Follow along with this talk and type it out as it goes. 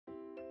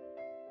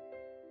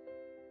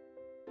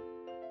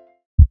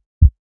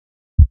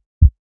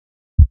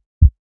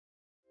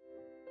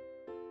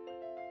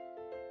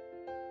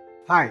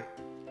Hi,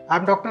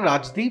 I'm Dr.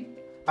 Rajdeep.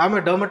 I'm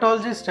a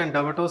dermatologist and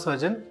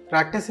dermatosurgeon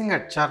practicing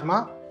at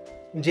Charma,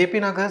 JP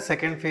Nagar,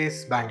 second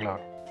phase,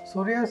 Bangalore.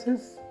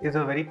 Psoriasis is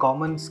a very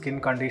common skin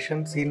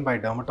condition seen by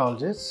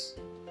dermatologists,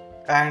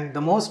 and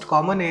the most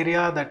common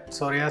area that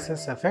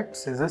psoriasis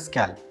affects is the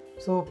scalp.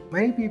 So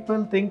many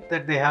people think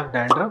that they have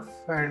dandruff,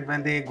 and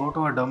when they go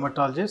to a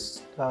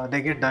dermatologist,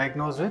 they get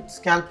diagnosed with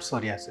scalp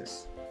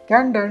psoriasis.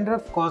 Can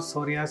dandruff cause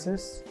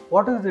psoriasis?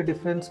 What is the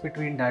difference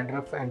between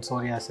dandruff and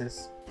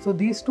psoriasis? So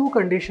these two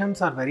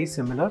conditions are very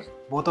similar.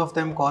 Both of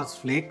them cause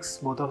flakes,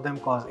 both of them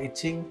cause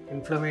itching,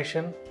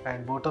 inflammation,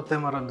 and both of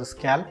them are on the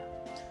scalp.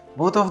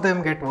 Both of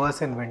them get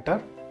worse in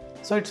winter.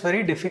 So it's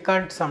very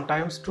difficult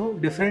sometimes to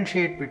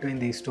differentiate between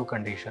these two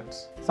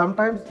conditions.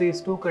 Sometimes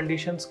these two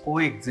conditions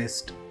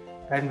coexist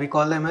and we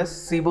call them as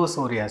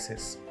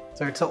sebopsoriasis.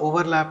 So it's an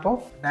overlap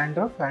of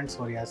dandruff and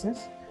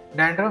psoriasis.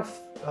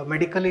 Dandruff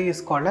medically is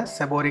called as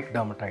seborrheic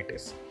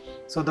dermatitis.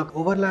 So the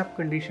overlap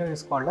condition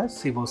is called as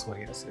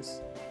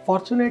sebopsoriasis.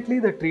 Fortunately,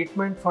 the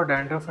treatment for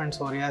dandruff and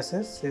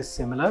psoriasis is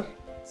similar.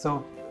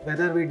 So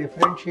whether we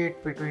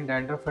differentiate between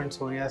dandruff and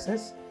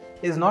psoriasis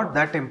is not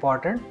that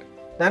important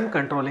than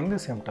controlling the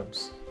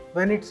symptoms.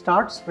 When it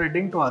starts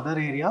spreading to other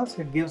areas,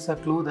 it gives a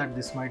clue that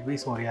this might be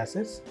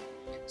psoriasis.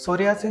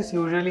 Psoriasis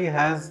usually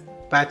has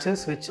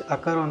patches which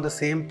occur on the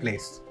same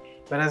place,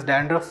 whereas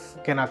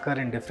dandruff can occur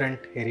in different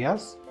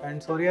areas,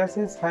 and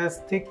psoriasis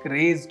has thick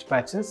raised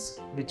patches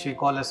which we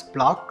call as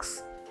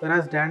plaques,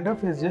 whereas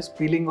dandruff is just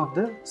peeling of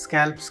the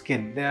scalp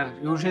skin. There are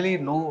usually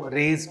no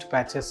raised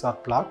patches or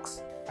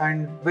plaques,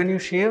 and when you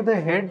shave the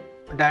head,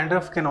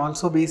 dandruff can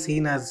also be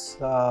seen as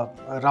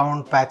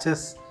round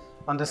patches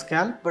on the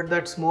scalp, but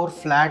that's more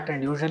flat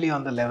and usually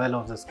on the level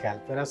of the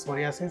scalp, whereas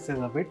psoriasis is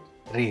a bit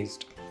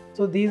raised.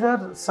 So these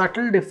are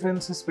subtle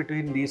differences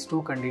between these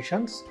two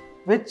conditions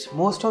which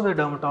most of the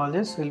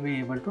dermatologists will be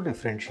able to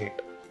differentiate.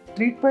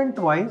 Treatment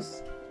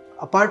wise,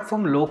 apart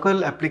from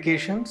local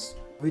applications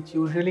which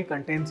usually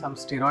contain some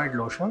steroid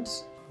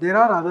lotions, there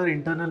are other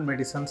internal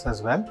medicines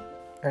as well,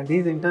 and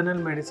these internal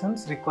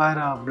medicines require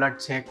a blood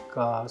check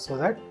so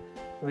that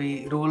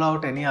we rule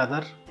out any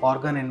other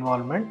organ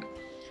involvement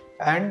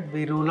and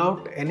we rule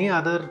out any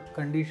other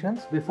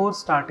conditions before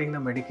starting the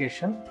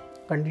medication,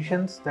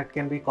 conditions that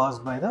can be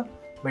caused by the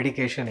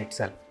medication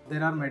itself.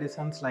 There are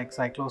medicines like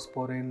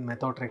cyclosporin,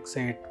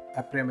 methotraxate,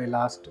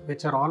 apremilast,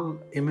 which are all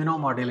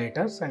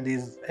immunomodulators, and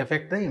these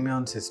affect the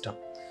immune system.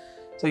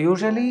 So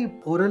usually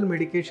oral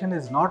medication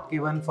is not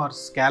given for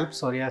scalp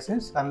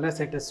psoriasis unless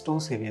it is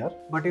too severe.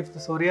 But if the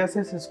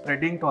psoriasis is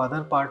spreading to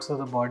other parts of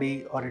the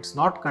body or it's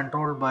not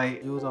controlled by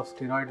use of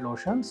steroid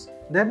lotions,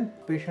 then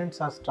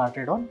patients are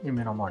started on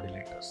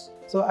immunomodulators.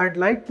 So I'd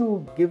like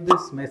to give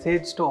this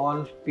message to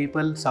all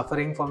people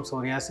suffering from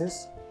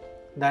psoriasis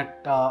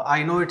that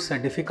I know it's a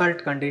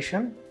difficult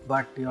condition,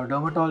 but your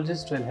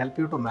dermatologist will help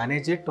you to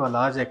manage it to a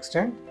large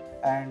extent,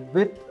 and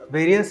with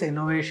various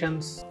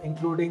innovations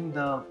including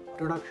the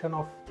introduction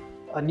of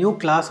a new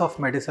class of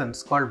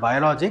medicines called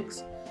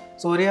biologics,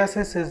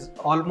 psoriasis is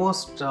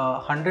almost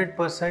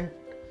 100%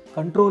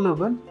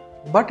 controllable,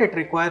 but it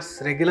requires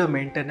regular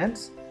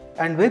maintenance,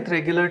 and with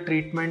regular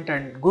treatment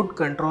and good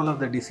control of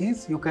the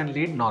disease you can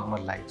lead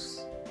normal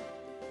lives.